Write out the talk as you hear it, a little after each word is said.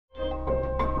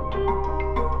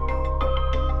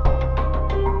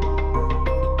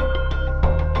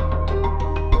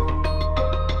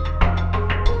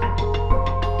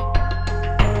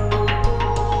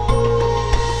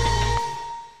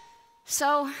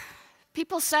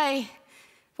People say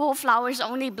wallflowers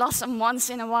only blossom once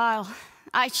in a while.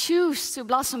 I choose to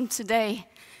blossom today.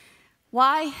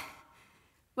 Why?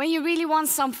 When you really want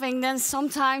something, then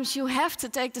sometimes you have to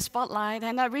take the spotlight,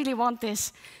 and I really want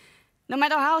this. No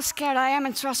matter how scared I am,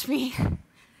 and trust me,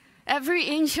 every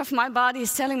inch of my body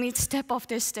is telling me to step off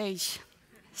this stage.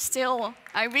 Still,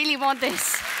 I really want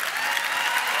this.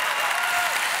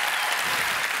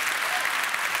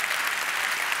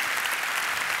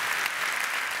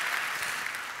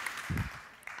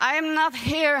 I am not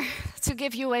here to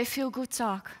give you a feel-good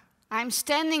talk. I'm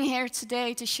standing here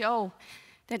today to show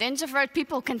that introvert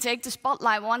people can take the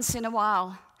spotlight once in a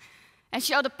while and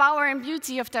show the power and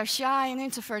beauty of their shy and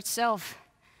introvert self.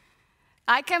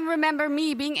 I can remember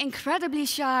me being incredibly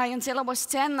shy until I was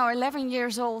 10 or 11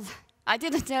 years old. I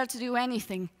didn't dare to do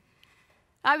anything.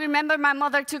 I remember my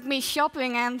mother took me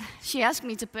shopping and she asked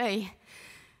me to pay.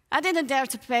 I didn't dare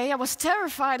to pay. I was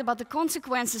terrified about the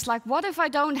consequences, like what if I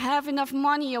don't have enough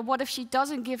money, or what if she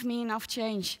doesn't give me enough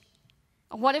change?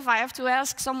 Or what if I have to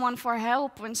ask someone for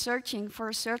help when searching for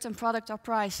a certain product or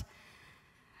price?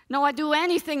 No, I do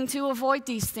anything to avoid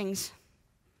these things.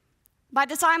 By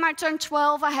the time I turned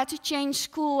 12, I had to change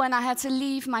school and I had to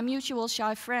leave my mutual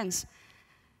shy friends.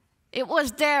 It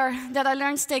was there that I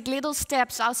learned to take little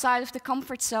steps outside of the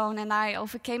comfort zone, and I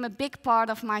overcame a big part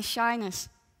of my shyness.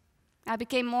 I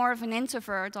became more of an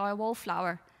introvert or a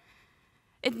wallflower.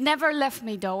 It never left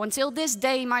me though. Until this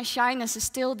day, my shyness is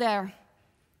still there.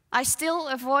 I still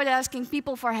avoid asking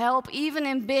people for help, even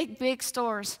in big, big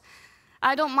stores.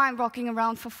 I don't mind walking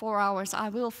around for 4 hours. I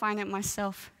will find it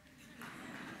myself.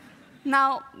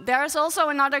 Now, there is also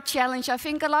another challenge I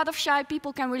think a lot of shy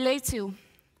people can relate to.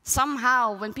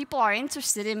 Somehow, when people are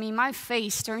interested in me, my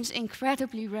face turns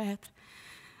incredibly red.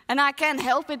 And I can't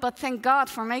help it but thank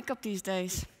God for makeup these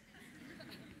days.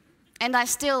 And I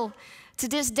still, to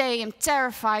this day, am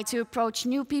terrified to approach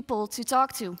new people to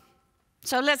talk to.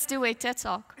 So let's do a TED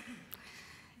Talk.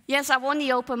 Yes, I won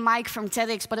the open mic from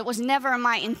TEDx, but it was never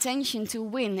my intention to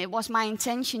win. It was my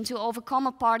intention to overcome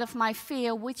a part of my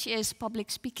fear, which is public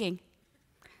speaking.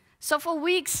 So for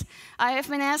weeks, I have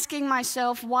been asking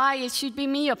myself why it should be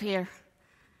me up here.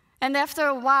 And after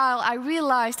a while, I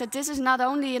realized that this is not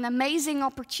only an amazing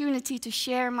opportunity to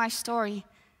share my story,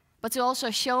 but to also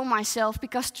show myself,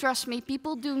 because trust me,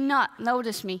 people do not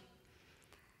notice me.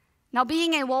 Now,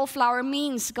 being a wallflower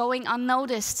means going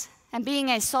unnoticed and being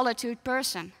a solitude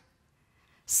person.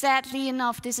 Sadly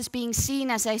enough, this is being seen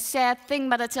as a sad thing,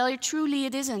 but I tell you, truly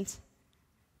it isn't.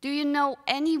 Do you know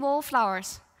any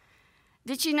wallflowers?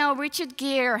 Did you know Richard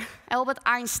Gere, Albert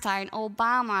Einstein,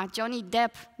 Obama, Johnny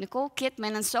Depp, Nicole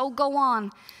Kidman, and so go on,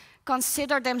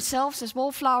 consider themselves as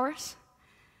wallflowers?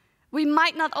 We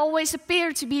might not always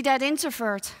appear to be that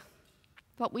introvert,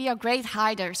 but we are great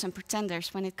hiders and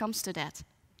pretenders when it comes to that.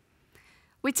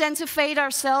 We tend to fade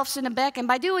ourselves in the back, and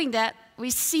by doing that, we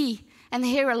see and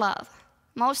hear a lot.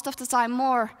 Most of the time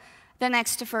more than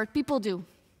extrovert people do.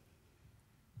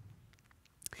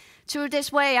 Through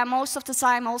this way, I most of the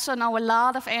time also know a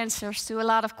lot of answers to a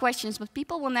lot of questions, but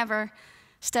people will never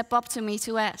step up to me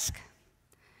to ask.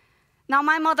 Now,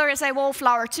 my mother is a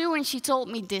wallflower too, and she told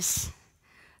me this.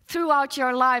 Throughout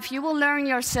your life, you will learn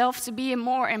yourself to be a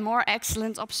more and more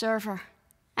excellent observer,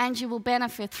 and you will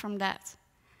benefit from that.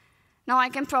 Now, I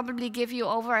can probably give you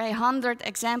over 100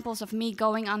 examples of me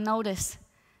going unnoticed.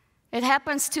 It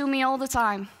happens to me all the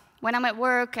time, when I'm at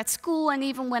work, at school, and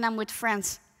even when I'm with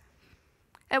friends.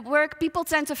 At work, people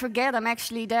tend to forget I'm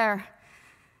actually there.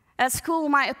 At school,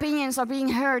 my opinions are being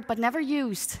heard but never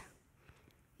used.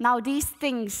 Now, these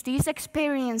things, these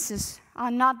experiences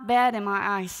are not bad in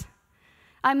my eyes.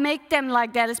 I make them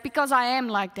like that. It's because I am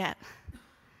like that.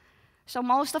 So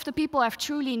most of the people have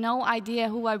truly no idea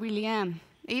who I really am.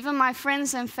 Even my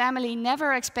friends and family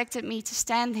never expected me to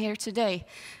stand here today,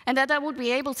 and that I would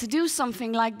be able to do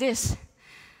something like this,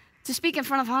 to speak in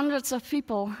front of hundreds of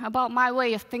people about my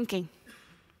way of thinking.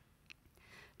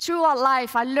 Throughout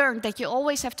life, I learned that you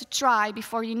always have to try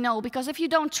before you know, because if you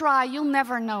don't try, you'll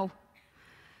never know.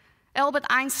 Albert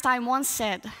Einstein once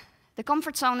said, "The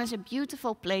comfort zone is a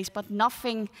beautiful place, but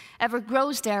nothing ever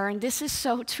grows there," and this is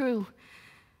so true.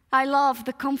 I love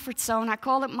the comfort zone. I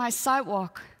call it my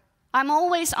sidewalk. I'm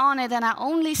always on it, and I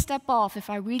only step off if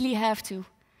I really have to.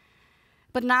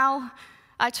 But now,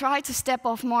 I try to step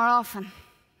off more often.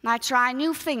 I try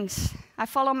new things. I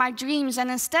follow my dreams,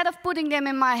 and instead of putting them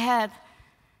in my head,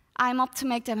 I'm up to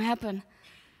make them happen.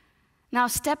 Now,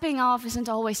 stepping off isn't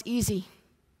always easy,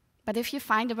 but if you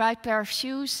find the right pair of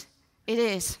shoes, it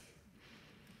is.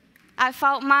 I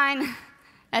found mine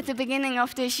at the beginning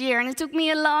of this year, and it took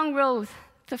me a long road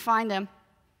to find them.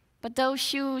 But those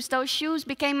shoes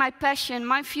became my passion,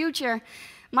 my future,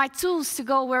 my tools to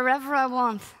go wherever I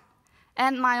want,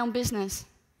 and my own business.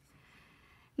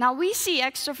 Now we see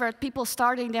extrovert people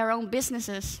starting their own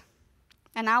businesses.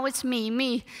 And now it's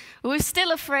me, who is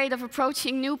still afraid of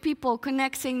approaching new people,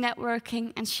 connecting,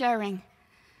 networking, and sharing.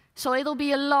 So it'll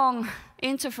be a long,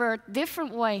 introvert,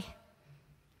 different way.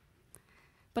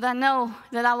 But I know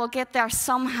that I will get there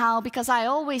somehow, because I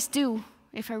always do,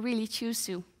 if I really choose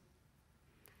to.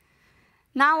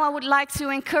 Now I would like to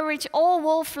encourage all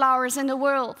wallflowers in the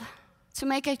world to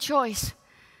make a choice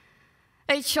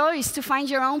to find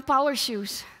your own power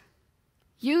shoes.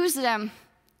 Use them,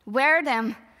 wear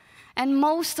them, and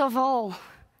most of all,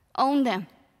 own them.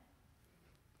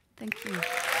 Thank you.